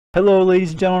Hello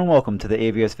ladies and gentlemen, welcome to the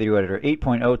AVS Video Editor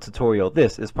 8.0 tutorial.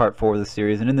 This is part 4 of the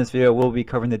series, and in this video we'll be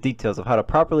covering the details of how to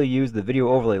properly use the video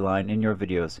overlay line in your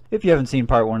videos. If you haven't seen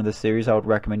part 1 of this series, I would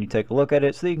recommend you take a look at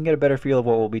it so that you can get a better feel of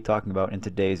what we'll be talking about in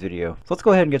today's video. So let's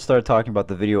go ahead and get started talking about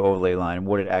the video overlay line and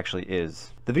what it actually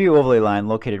is. The video overlay line,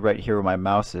 located right here where my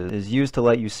mouse is used to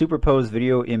let you superpose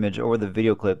video image over the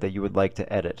video clip that you would like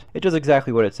to edit. It does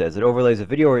exactly what it says. It overlays a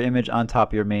video or image on top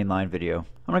of your mainline video.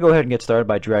 I'm going to go ahead and get started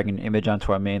by dragging an image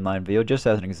onto our mainline video just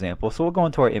as an example. So we'll go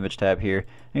into our image tab here,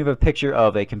 and we have a picture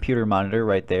of a computer monitor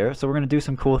right there. So we're going to do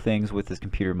some cool things with this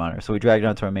computer monitor. So we drag it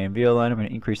onto our main video line. I'm going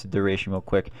to increase the duration real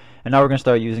quick, and now we're going to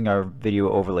start using our video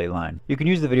overlay line. You can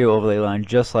use the video overlay line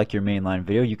just like your mainline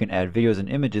video. You can add videos and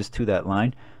images to that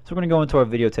line. So we're going to go into our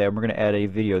video tab and we're going to add a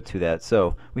video to that.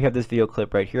 So we have this video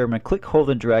clip right here. I'm going to click,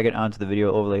 hold, and drag it onto the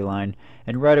video overlay line,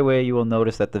 and right away you will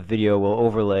notice that the video will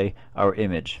overlay our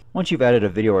image. Once you've added a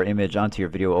video or image onto your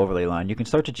video overlay line, you can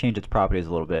start to change its properties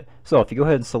a little bit. So if you go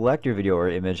ahead and select your video or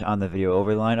image on the video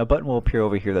overlay line, a button will appear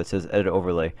over here that says Edit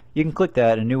Overlay. You can click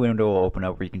that and a new window will open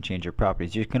up where you can change your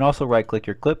properties. You can also right click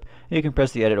your clip and you can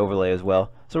press the Edit Overlay as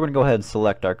well. So we're going to go ahead and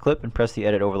select our clip and press the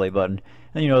Edit Overlay button,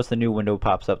 and you notice the new window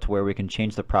pops up to where we can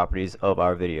change the properties of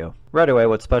our video. Right away,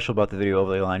 what's special about the video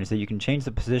overlay line is that you can change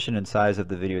the position and size of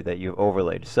the video that you've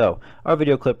overlaid. So our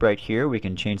video clip right here, we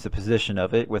can change the position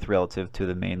of it with relative to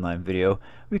the mainline video.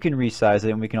 We can resize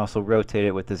it, and we can also rotate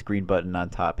it with this green button on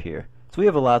top here. So we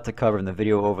have a lot to cover in the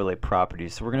video overlay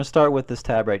properties. So we're going to start with this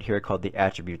tab right here called the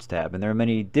Attributes tab, and there are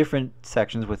many different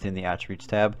sections within the Attributes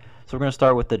tab. So we're going to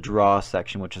start with the Draw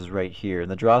section, which is right here.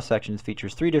 And the Draw section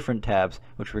features 3 different tabs,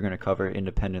 which we're going to cover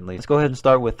independently. Let's go ahead and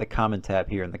start with the Comment tab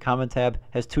here, and the Comment tab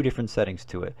has 2 different settings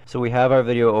to it. So we have our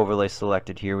video overlay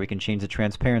selected here. We can change the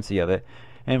transparency of it,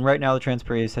 and right now the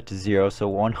transparency is set to 0,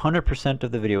 so 100%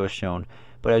 of the video is shown.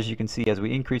 But as you can see, as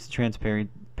we increase the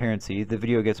transparency, the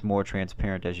video gets more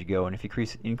transparent as you go, and if you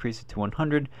increase it to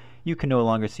 100, you can no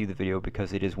longer see the video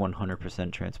because it is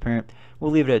 100% transparent.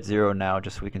 We'll leave it at 0 now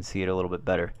just so we can see it a little bit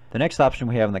better. The next option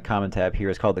we have in the Comment tab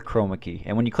here is called the Chroma key,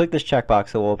 and when you click this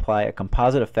checkbox, it will apply a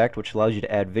composite effect which allows you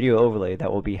to add video overlay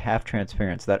that will be half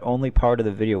transparent, so that only part of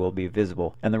the video will be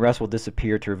visible and the rest will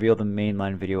disappear to reveal the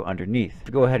mainline video underneath. If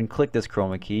you go ahead and click this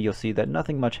Chroma key, you'll see that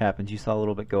nothing much happens. You saw a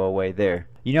little bit go away there.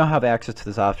 You now have access to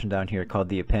this option down here called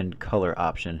the Append Color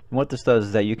option. And what this does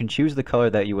is that you can choose the color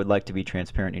that you would like to be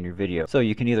transparent in your video. So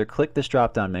you can either click this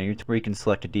drop down menu where you can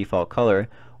select a default color,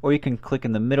 or you can click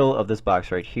in the middle of this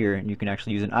box right here, and you can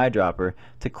actually use an eyedropper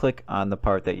to click on the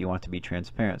part that you want to be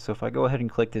transparent. So if I go ahead and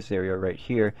click this area right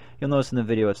here, you'll notice in the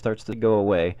video it starts to go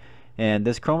away, and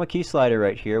this Chroma key slider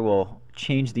right here will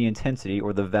change the intensity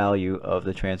or the value of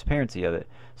the transparency of it.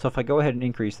 So if I go ahead and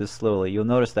increase this slowly, you'll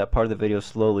notice that part of the video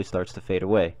slowly starts to fade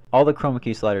away. All the Chroma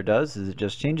key slider does is it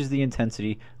just changes the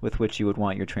intensity with which you would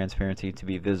want your transparency to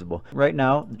be visible. Right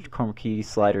now the Chroma key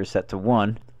slider is set to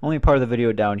 1. Only part of the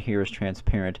video down here is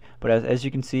transparent, but as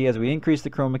you can see, as we increase the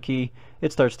Chroma key,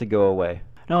 it starts to go away.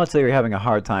 Now let's say you're having a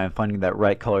hard time finding that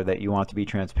right color that you want to be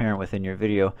transparent within your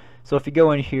video. So if you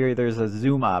go in here, there's a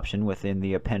zoom option within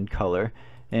the Append Color,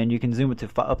 and you can zoom it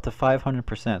to up to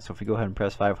 500%. So if we go ahead and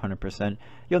press 500%,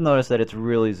 you'll notice that it's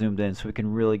really zoomed in, so we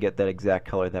can really get that exact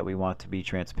color that we want to be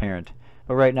transparent.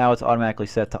 But right now it's automatically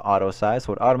set to auto size,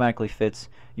 so it automatically fits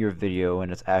your video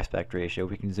and its aspect ratio.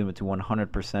 We can zoom it to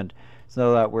 100%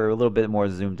 so that we're a little bit more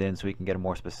zoomed in so we can get a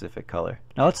more specific color.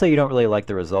 Now let's say you don't really like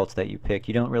the results that you pick.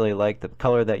 You don't really like the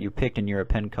color that you picked in your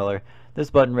Append Color. This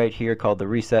button right here called the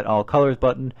Reset All Colors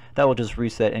button, that will just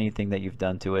reset anything that you've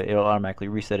done to it. It'll automatically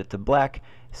reset it to black,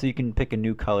 so you can pick a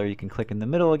new color. You can click in the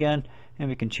middle again and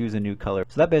we can choose a new color.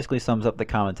 So that basically sums up the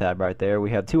Comment tab right there.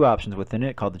 We have 2 options within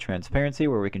it called the Transparency,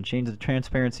 where we can change the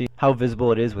transparency, how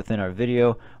visible it is within our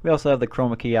video. We also have the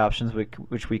Chroma key options,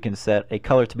 which we can set a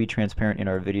color to be transparent in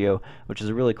our video, which is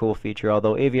a really cool feature,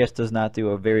 although AVS does not do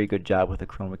a very good job with the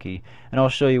Chroma key, and I'll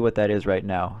show you what that is right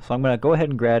now. So I'm going to go ahead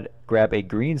and grab a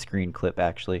green screen clip,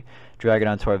 actually drag it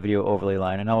onto our video overlay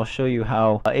line, and I'll show you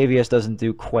how AVS doesn't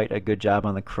do quite a good job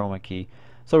on the Chroma key.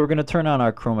 So we're going to turn on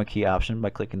our Chroma key option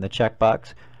by clicking the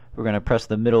checkbox. We're going to press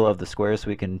the middle of the square so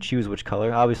we can choose which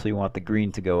color. Obviously we want the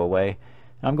green to go away.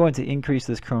 And I'm going to increase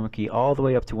this Chroma key all the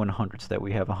way up to 100 so that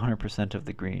we have 100% of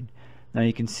the green. Now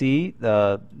you can see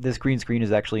this green screen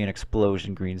is actually an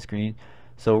explosion green screen.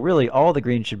 So really all the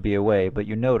green should be away, but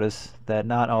you notice that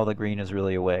not all the green is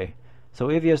really away. So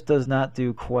AVS does not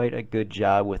do quite a good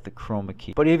job with the chroma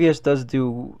key, but AVS does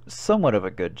do somewhat of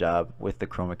a good job with the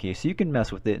chroma key, so you can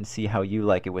mess with it and see how you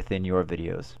like it within your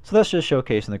videos. So that's just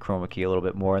showcasing the chroma key a little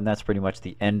bit more, and that's pretty much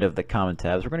the end of the common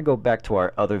tabs. We're going to go back to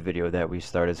our other video that we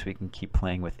started so we can keep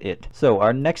playing with it. So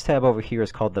our next tab over here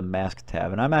is called the mask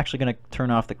tab, and I'm actually going to turn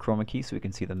off the chroma key so we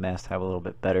can see the mask tab a little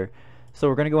bit better. So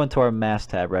we're going to go into our mask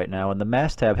tab right now, and the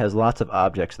mask tab has lots of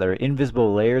objects that are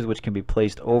invisible layers which can be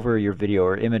placed over your video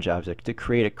or image object to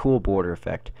create a cool border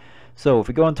effect. So if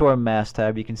we go into our mask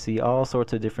tab, you can see all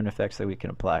sorts of different effects that we can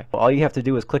apply. All you have to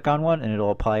do is click on one and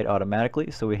it'll apply it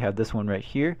automatically. So we have this one right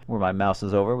here where my mouse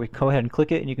is over. We go ahead and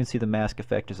click it and you can see the mask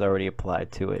effect is already applied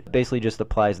to it. It basically just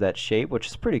applies that shape, which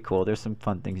is pretty cool. There's some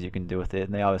fun things you can do with it,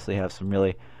 and they obviously have some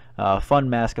really fun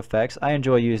mask effects. I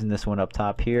enjoy using this one up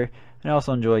top here, and I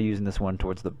also enjoy using this one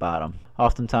towards the bottom.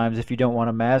 Oftentimes if you don't want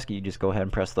a mask, you just go ahead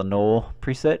and press the knoll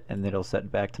preset and it'll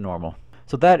set back to normal.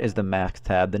 So that is the mask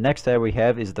tab. The next tab we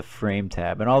have is the frame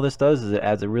tab, and all this does is it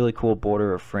adds a really cool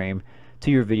border or frame to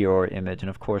your video or image. And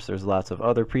of course there's lots of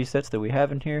other presets that we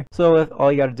have in here, so if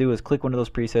all you got to do is click one of those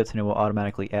presets and it will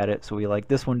automatically add it. So we like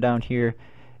this one down here.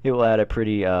 It will add a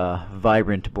pretty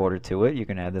vibrant border to it. You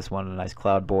can add this one, a nice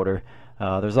cloud border.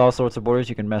 There's all sorts of borders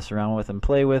you can mess around with and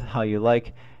play with how you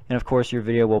like, and of course your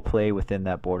video will play within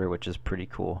that border, which is pretty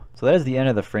cool. So that is the end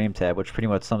of the frame tab, which pretty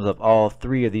much sums up all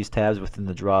three of these tabs within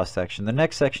the draw section. The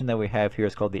next section that we have here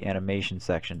is called the animation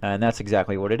section, and that's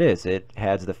exactly what it is. It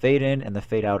adds the fade in and the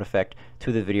fade out effect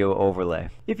to the video overlay.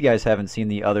 If you guys haven't seen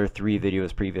the other three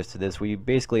videos previous to this, we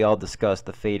basically all discussed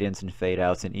the fade ins and fade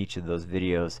outs in each of those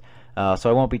videos. So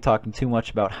I won't be talking too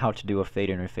much about how to do a fade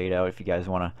in or fade out. If you guys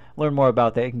want to learn more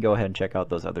about that, you can go ahead and check out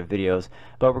those other videos.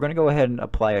 But we're going to go ahead and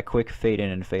apply a quick fade in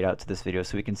and fade out to this video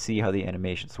so we can see how the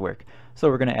animations work. So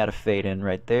we're going to add a fade in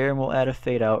right there, and we'll add a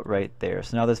fade out right there.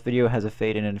 So now this video has a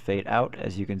fade in and fade out,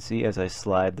 as you can see as I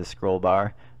slide the scroll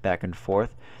bar back and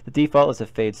forth. The default is a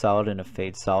fade solid and a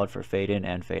fade solid for fade in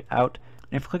and fade out.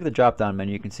 And if you click the drop down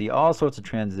menu, you can see all sorts of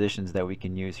transitions that we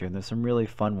can use here, and there's some really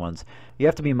fun ones. You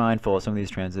have to be mindful of some of these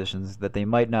transitions that they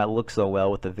might not look so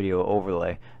well with the video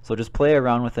overlay. So just play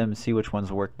around with them and see which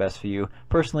ones work best for you.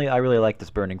 Personally, I really like this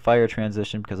burning fire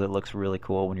transition because it looks really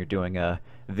cool when you're doing a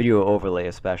video overlay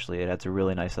especially. It adds a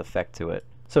really nice effect to it.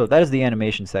 So that is the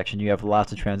animation section. You have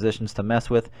lots of transitions to mess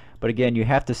with, but again, you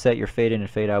have to set your fade in and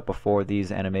fade out before these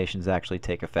animations actually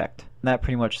take effect. And that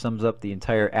pretty much sums up the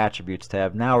entire attributes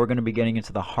tab. Now we're going to be getting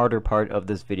into the harder part of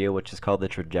this video, which is called the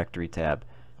trajectory tab.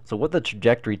 So what the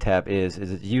trajectory tab is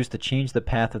it's used to change the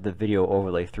path of the video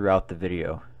overlay throughout the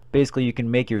video. Basically, you can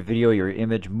make your video, your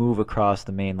image, move across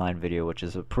the mainline video, which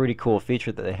is a pretty cool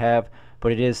feature that they have,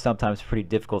 but it is sometimes pretty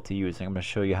difficult to use, and I'm going to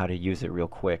show you how to use it real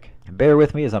quick. Bear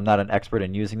with me as I'm not an expert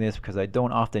in using this because I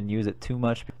don't often use it too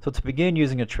much. So to begin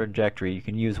using a trajectory, you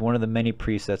can use one of the many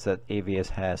presets that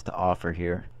AVS has to offer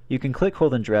here. You can click,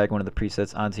 hold, and drag one of the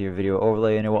presets onto your video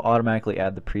overlay and it will automatically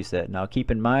add the preset. Now keep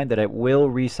in mind that it will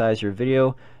resize your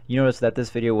video. You notice that this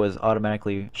video was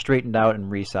automatically straightened out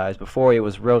and resized. Before it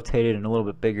was rotated and a little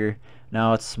bit bigger.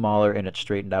 Now it's smaller and it's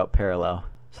straightened out parallel.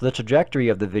 So the trajectory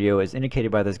of the video is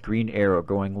indicated by this green arrow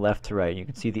going left to right. You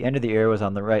can see the end of the arrow is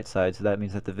on the right side, so that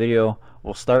means that the video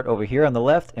will start over here on the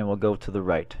left and will go to the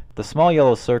right. The small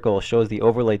yellow circle shows the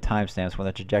overlay timestamps when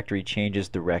the trajectory changes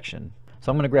direction.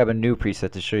 So I'm going to grab a new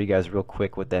preset to show you guys real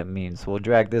quick what that means. So we'll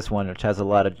drag this one, which has a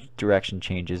lot of direction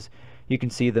changes. You can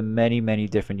see the many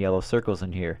different yellow circles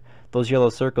in here. Those yellow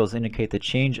circles indicate the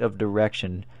change of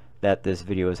direction that this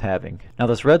video is having. Now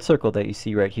this red circle that you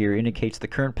see right here indicates the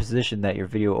current position that your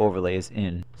video overlay is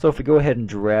in. So if we go ahead and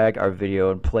drag our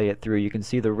video and play it through, you can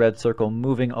see the red circle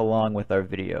moving along with our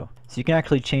video. So you can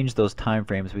actually change those time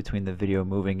frames between the video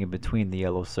moving in between the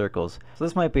yellow circles. So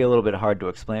this might be a little bit hard to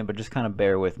explain, but just kind of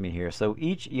bear with me here. So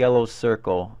each yellow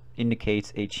circle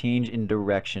indicates a change in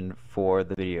direction for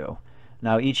the video.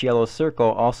 Now each yellow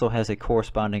circle also has a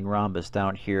corresponding rhombus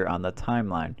down here on the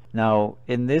timeline. Now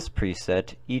in this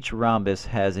preset, each rhombus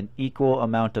has an equal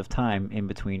amount of time in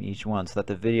between each one so that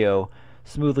the video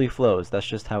smoothly flows. That's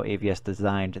just how AVS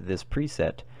designed this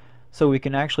preset. So we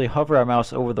can actually hover our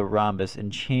mouse over the rhombus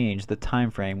and change the time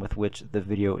frame with which the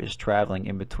video is traveling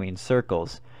in between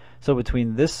circles. So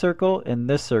between this circle and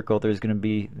this circle there's going to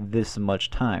be this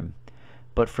much time.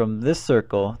 But from this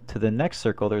circle to the next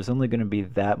circle there's only going to be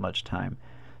that much time.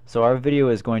 So our video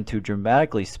is going to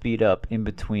dramatically speed up in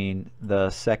between the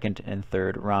second and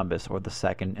third rhombus, or the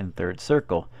second and third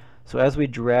circle. So as we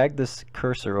drag this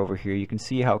cursor over here, you can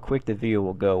see how quick the video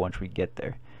will go once we get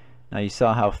there. Now you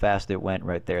saw how fast it went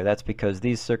right there. That's because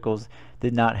these circles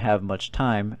did not have much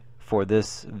time for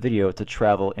this video to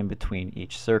travel in between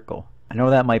each circle. I know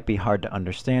that might be hard to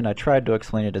understand. I tried to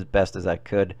explain it as best as I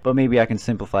could, but maybe I can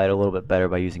simplify it a little bit better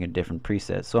by using a different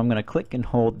preset. So I'm going to click and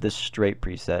hold this straight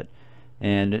preset,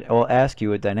 and it will ask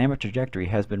you, a dynamic trajectory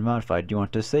has been modified. Do you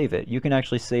want to save it? You can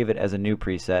actually save it as a new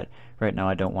preset. Right now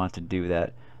I don't want to do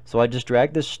that. So I just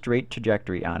drag this straight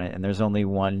trajectory on it, and there's only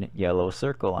one yellow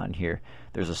circle on here.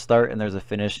 There's a start and there's a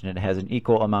finish, and it has an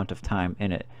equal amount of time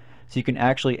in it. So you can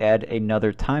actually add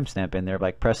another timestamp in there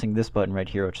by pressing this button right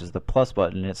here, which is the plus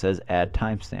button, and it says add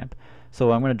timestamp.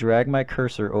 So I'm going to drag my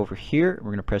cursor over here, we're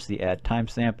going to press the add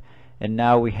timestamp, and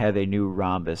now we have a new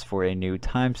rhombus for a new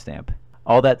timestamp.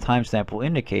 All that timestamp will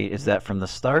indicate is that from the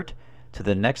start to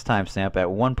the next timestamp at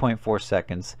 1.4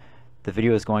 seconds, the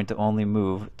video is going to only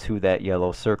move to that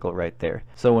yellow circle right there.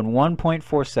 So in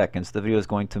 1.4 seconds, the video is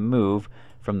going to move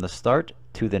from the start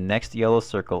to the next yellow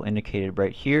circle indicated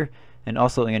right here, and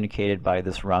also indicated by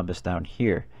this rhombus down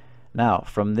here. Now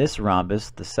from this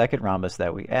rhombus, the second rhombus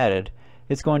that we added,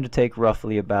 it's going to take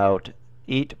roughly about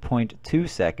 8.2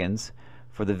 seconds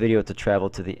for the video to travel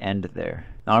to the end there.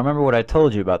 Now remember what I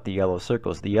told you about the yellow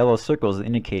circles. The yellow circles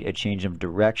indicate a change of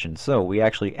direction, so we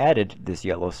actually added this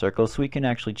yellow circle so we can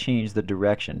actually change the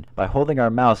direction by holding our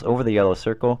mouse over the yellow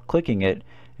circle, clicking it,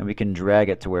 and we can drag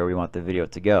it to where we want the video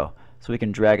to go. So we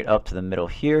can drag it up to the middle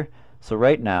here. So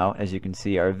right now, as you can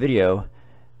see, our video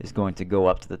is going to go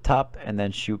up to the top and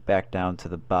then shoot back down to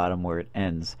the bottom where it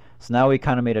ends. So now we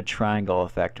kind of made a triangle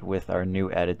effect with our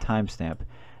new added timestamp.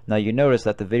 Now you notice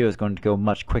that the video is going to go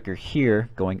much quicker here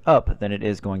going up than it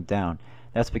is going down.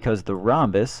 That's because the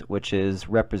rhombus, which is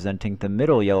representing the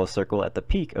middle yellow circle at the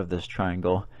peak of this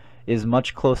triangle, is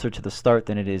much closer to the start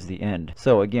than it is the end.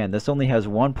 So again, this only has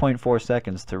 1.4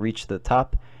 seconds to reach the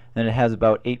top, then it has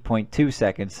about 8.2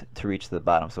 seconds to reach the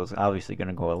bottom, so it's obviously going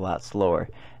to go a lot slower,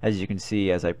 as you can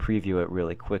see as I preview it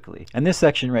really quickly. And this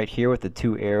section right here with the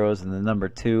two arrows and the number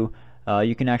 2,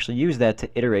 you can actually use that to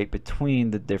iterate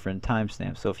between the different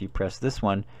timestamps. So if you press this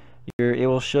one, it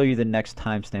will show you the next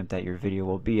timestamp that your video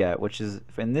will be at, which is,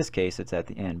 in this case, it's at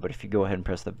the end. But if you go ahead and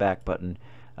press the back button,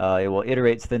 it will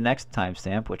iterate to the next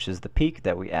timestamp, which is the peak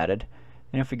that we added.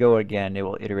 And if we go again, it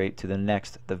will iterate to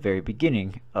the very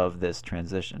beginning of this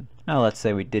transition. Now let's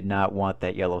say we did not want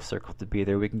that yellow circle to be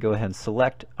there. We can go ahead and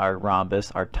select our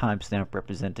rhombus, our timestamp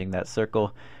representing that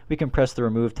circle. We can press the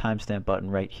remove timestamp button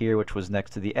right here, which was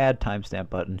next to the add timestamp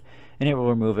button, and it will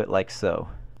remove it like so.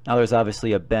 Now there's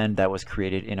obviously a bend that was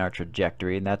created in our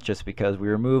trajectory, and that's just because we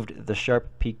removed the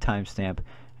sharp peak timestamp,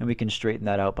 and we can straighten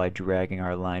that out by dragging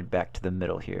our line back to the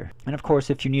middle here. And of course,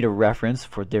 if you need a reference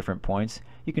for different points,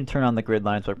 you can turn on the grid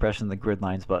lines by pressing the grid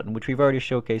lines button, which we've already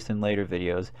showcased in later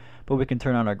videos, but we can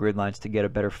turn on our grid lines to get a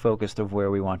better focus of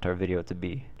where we want our video to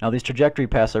be. Now these trajectory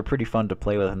paths are pretty fun to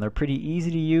play with, and they're pretty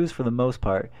easy to use for the most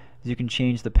part. You can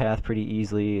change the path pretty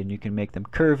easily, and you can make them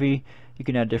curvy, you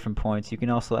can add different points, you can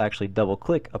also actually double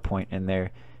click a point in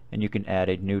there, and you can add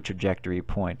a new trajectory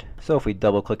point. So if we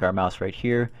double click our mouse right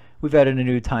here, we've added a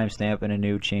new timestamp and a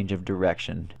new change of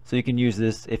direction. So you can use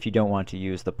this if you don't want to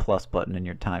use the plus button in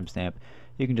your timestamp.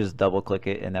 You can just double click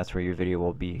it and that's where your video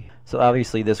will be. So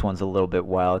obviously this one's a little bit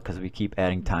wild because we keep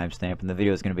adding timestamp and the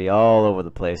video is going to be all over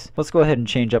the place. Let's go ahead and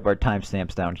change up our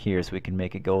timestamps down here so we can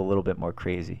make it go a little bit more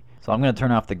crazy. So I'm going to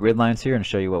turn off the grid lines here and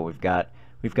show you what we've got.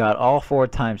 We've got all 4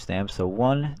 timestamps, so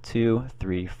 1, 2,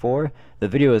 3, 4. The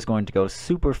video is going to go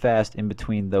super fast in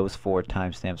between those 4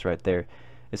 timestamps right there.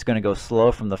 It's going to go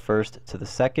slow from the first to the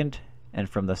second, and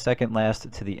from the second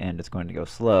last to the end it's going to go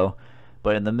slow.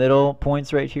 But in the middle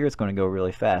points right here, it's going to go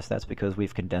really fast. That's because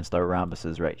we've condensed our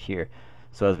rhombuses right here.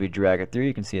 So as we drag it through,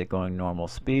 you can see it going normal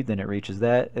speed, then it reaches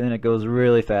that, and then it goes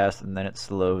really fast, and then it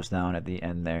slows down at the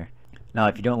end there. Now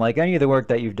if you don't like any of the work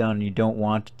that you've done and you don't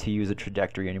want to use a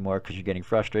trajectory anymore because you're getting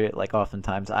frustrated, like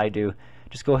oftentimes I do,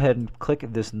 just go ahead and click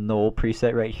this knoll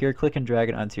preset right here, click and drag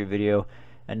it onto your video,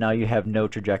 and now you have no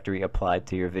trajectory applied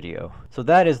to your video. So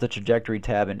that is the trajectory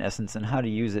tab in essence and how to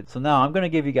use it. So now I'm going to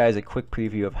give you guys a quick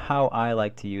preview of how I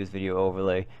like to use video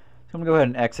overlay. So I'm going to go ahead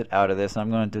and exit out of this.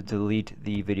 I'm going to delete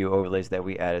the video overlays that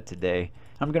we added today.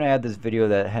 I'm going to add this video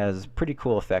that has pretty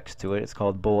cool effects to it. It's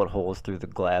called bullet holes through the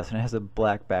glass and it has a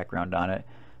black background on it.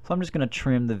 So I'm just going to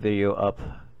trim the video up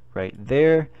right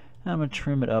there. And I'm going to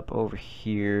trim it up over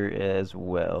here as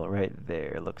well. Right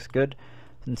there. Looks good.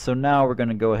 And so now we're going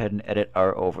to go ahead and edit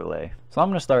our overlay. So I'm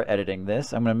going to start editing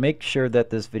this. I'm going to make sure that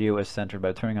this video is centered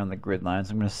by turning on the grid lines.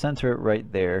 I'm going to center it right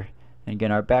there. And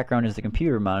again, our background is the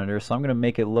computer monitor, so I'm going to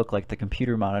make it look like the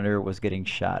computer monitor was getting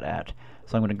shot at.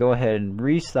 So I'm going to go ahead and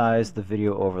resize the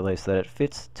video overlay so that it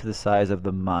fits to the size of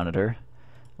the monitor,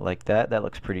 like that. That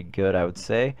looks pretty good, I would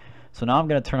say. So now I'm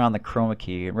going to turn on the chroma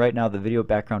key, and right now the video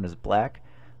background is black.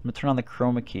 I'm going to turn on the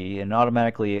chroma key, and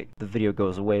automatically the video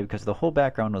goes away because the whole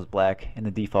background was black and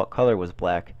the default color was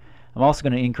black. I'm also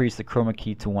going to increase the chroma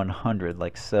key to 100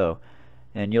 like so,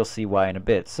 and you'll see why in a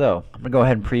bit. So I'm going to go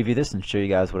ahead and preview this and show you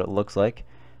guys what it looks like.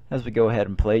 As we go ahead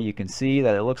and play, you can see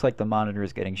that it looks like the monitor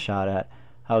is getting shot at.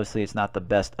 Obviously it's not the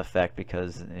best effect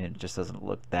because it just doesn't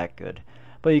look that good.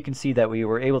 But you can see that we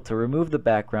were able to remove the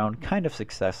background kind of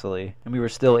successfully, and we were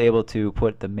still able to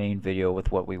put the main video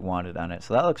with what we wanted on it.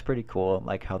 So that looks pretty cool. I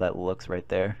like how that looks right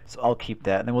there. So I'll keep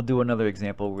that, and then we'll do another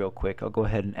example real quick. I'll go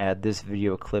ahead and add this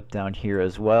video clip down here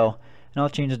as well, and I'll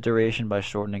change the duration by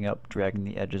shortening up, dragging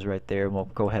the edges right there, and we'll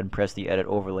go ahead and press the edit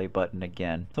overlay button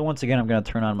again. So once again, I'm going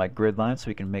to turn on my grid line so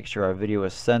we can make sure our video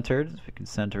is centered. So we can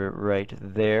center it right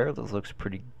there. This looks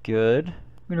pretty good.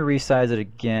 I'm going to resize it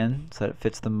again so that it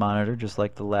fits the monitor just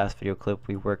like the last video clip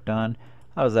we worked on.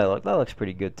 How does that look? That looks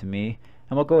pretty good to me.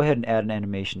 And we'll go ahead and add an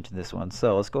animation to this one.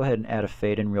 So let's go ahead and add a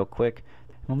fade in real quick.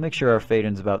 We'll make sure our fade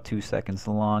in is about 2 seconds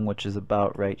long, which is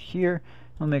about right here.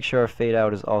 We'll make sure our fade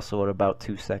out is also at about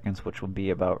 2 seconds, which will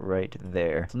be about right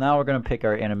there. So now we're going to pick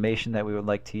our animation that we would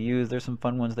like to use. There's some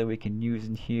fun ones that we can use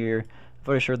in here. I've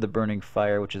already showed the burning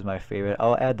fire, which is my favorite.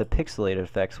 I'll add the pixelated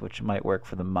effects, which might work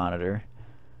for the monitor.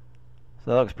 So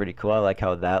that looks pretty cool. I like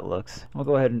how that looks. We'll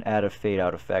go ahead and add a fade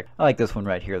out effect. I like this one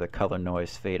right here, the color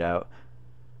noise fade out.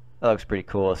 That looks pretty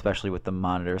cool, especially with the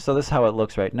monitor. So this is how it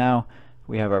looks right now.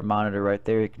 We have our monitor right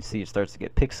there. You can see it starts to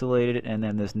get pixelated, and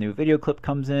then this new video clip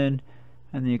comes in,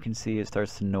 and then you can see it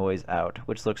starts to noise out,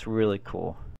 which looks really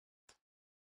cool.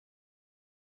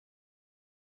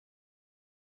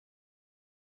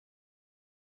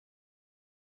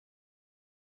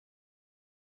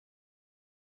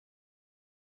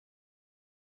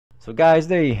 So guys,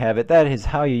 there you have it. That is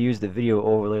how you use the video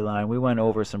overlay line. We went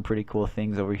over some pretty cool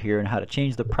things over here and how to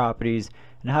change the properties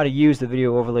and how to use the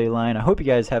video overlay line. I hope you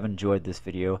guys have enjoyed this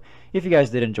video. If you guys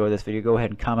did enjoy this video, go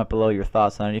ahead and comment below your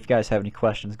thoughts on it. If you guys have any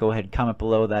questions, go ahead and comment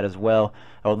below that as well.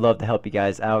 I would love to help you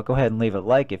guys out. Go ahead and leave a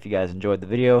like if you guys enjoyed the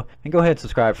video, and go ahead and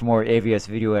subscribe for more AVS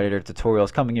video editor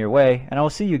tutorials coming your way, and I will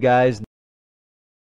see you guys